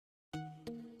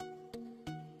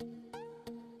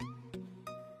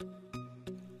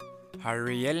Her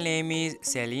real name is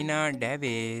Selena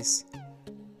Davis,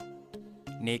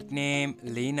 nickname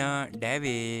Lena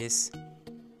Davis.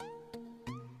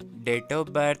 Date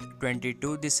of birth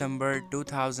 22 December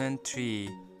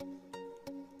 2003.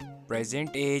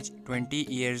 Present age 20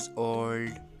 years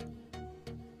old.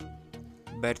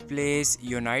 Birthplace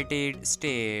United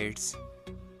States.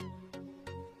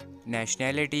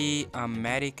 Nationality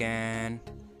American.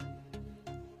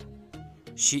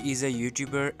 She is a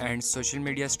YouTuber and social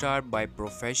media star by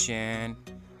profession.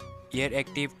 Year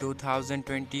active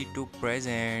 2020 to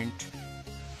present.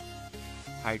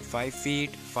 Height 5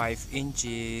 feet 5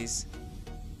 inches.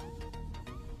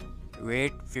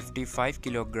 Weight 55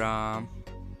 kilogram.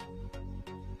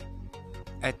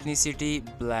 Ethnicity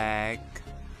black.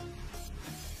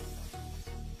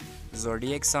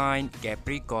 Zodiac sign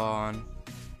Capricorn.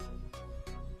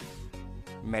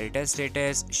 Marital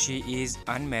status she is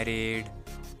unmarried.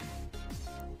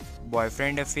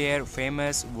 Boyfriend affair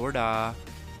famous Voda.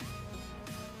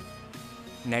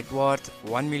 Net worth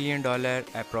 $1 million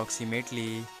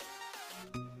approximately.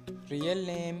 Real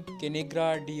name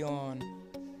Kinigra Deon.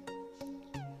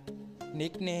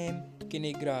 Nickname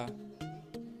Kinigra.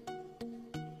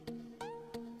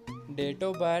 Date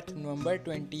of birth November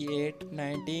 28,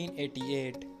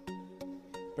 1988.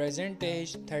 Present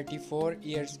age 34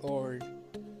 years old.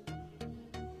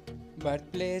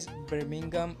 Birthplace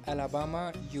Birmingham,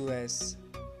 Alabama, US.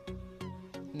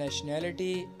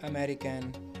 Nationality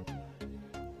American.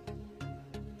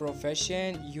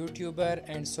 Profession YouTuber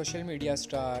and social media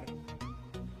star.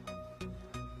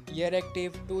 Year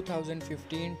active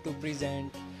 2015 to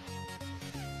present.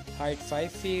 Height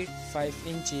 5 feet 5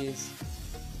 inches.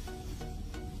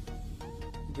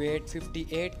 Weight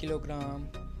 58 kilogram.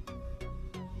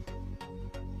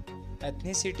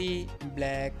 Ethnicity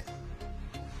black.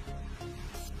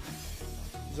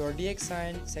 Zodiac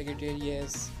sign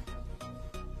Sagittarius.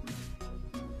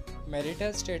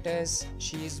 Marital status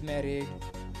she is married.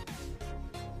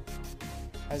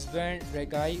 Husband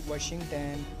Regai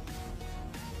Washington.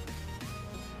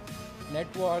 Net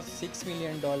worth $6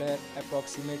 million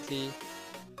approximately.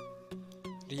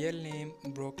 Real name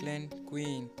Brooklyn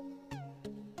Queen.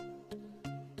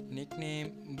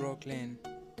 Nickname Brooklyn.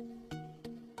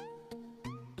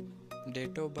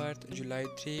 Date of birth July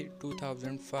 3,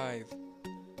 2005.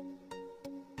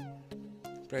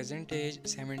 Present age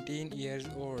 17 years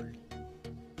old.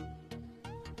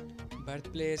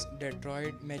 Birthplace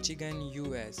Detroit, Michigan,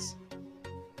 US.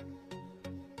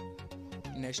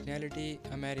 Nationality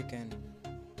American.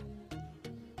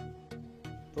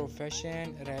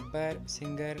 Profession rapper,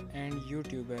 singer and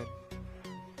YouTuber.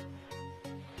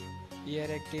 Year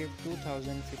active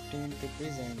 2015 to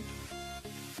present.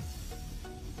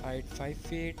 Height 5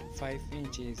 feet 5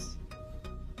 inches.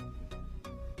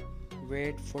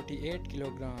 Weight 48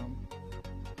 kilogram.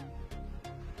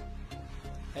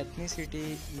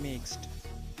 Ethnicity mixed.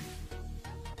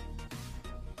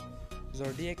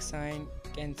 Zodiac sign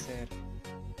Cancer.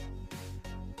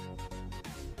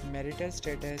 Marital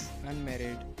status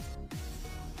unmarried.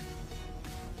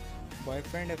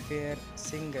 Boyfriend affair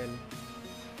single.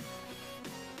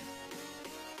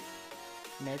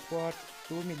 Net worth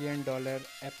 $2 million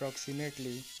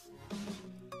approximately.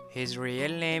 His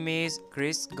real name is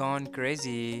Chris Gone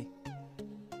Crazy.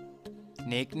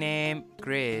 Nickname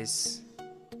Chris.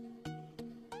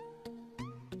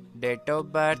 Date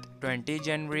of birth 20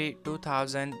 January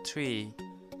 2003.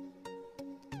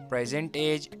 Present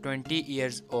age 20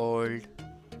 years old.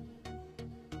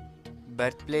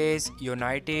 Birthplace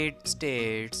United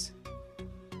States.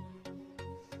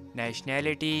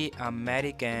 Nationality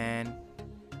American.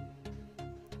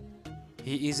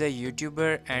 He is a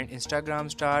YouTuber and Instagram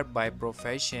star by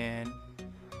profession.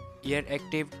 Year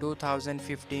active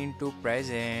 2015 to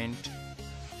present.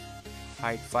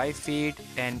 Height 5 feet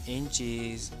 10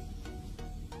 inches.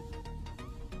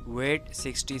 Weight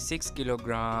 66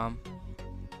 kilogram.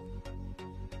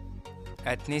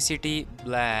 Ethnicity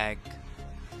black.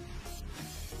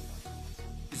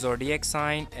 Zodiac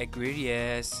sign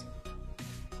Aquarius.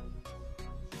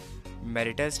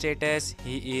 Marital status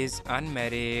he is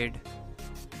unmarried.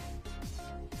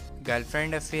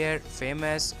 Girlfriend affair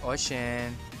famous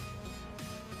Ocean.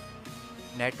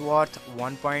 Net worth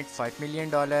 $1.5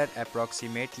 million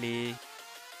approximately.